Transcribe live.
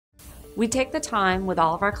We take the time with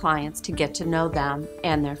all of our clients to get to know them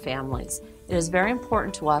and their families. It is very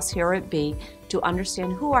important to us here at B to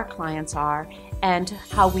understand who our clients are and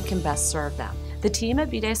how we can best serve them. The team at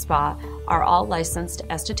B-Day Spa are all licensed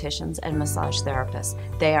estheticians and massage therapists.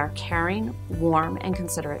 They are caring, warm, and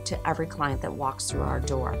considerate to every client that walks through our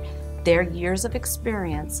door. Their years of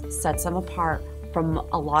experience sets them apart from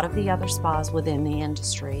a lot of the other spas within the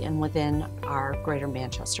industry and within our greater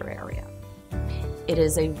Manchester area. It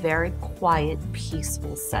is a very quiet,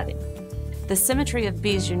 peaceful setting. The symmetry of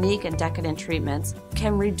B's unique and decadent treatments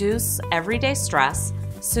can reduce everyday stress,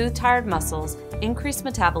 soothe tired muscles, increase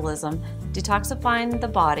metabolism, detoxifying the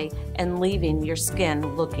body, and leaving your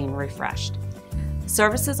skin looking refreshed.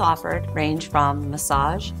 Services offered range from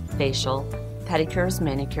massage, facial, pedicures,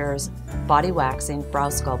 manicures, body waxing, brow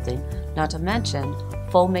sculpting, not to mention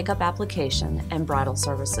full makeup application and bridal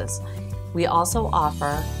services. We also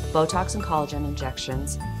offer Botox and collagen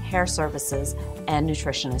injections, hair services, and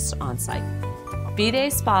nutritionists on site. B-Day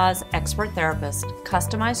Spa's expert therapists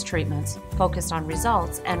customize treatments focused on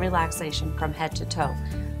results and relaxation from head to toe.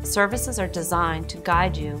 Services are designed to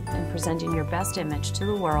guide you in presenting your best image to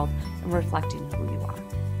the world and reflecting who you are.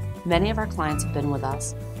 Many of our clients have been with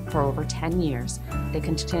us for over 10 years. They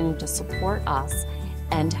continue to support us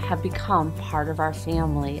and have become part of our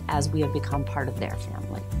family as we have become part of their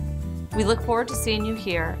family. We look forward to seeing you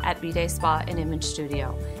here at B-Day Spa and Image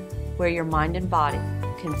Studio, where your mind and body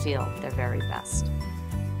can feel their very best.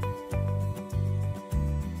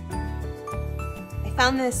 I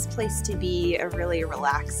found this place to be a really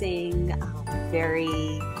relaxing,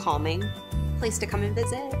 very calming place to come and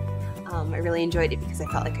visit. I really enjoyed it because I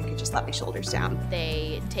felt like I could just let my shoulders down.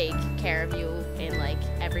 They take care of you in like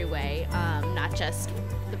every way, not just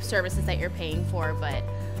the services that you're paying for, but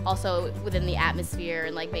also within the atmosphere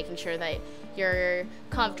and like making sure that you're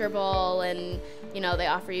comfortable, and you know, they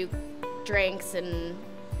offer you drinks and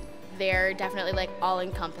they're definitely like all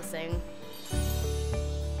encompassing.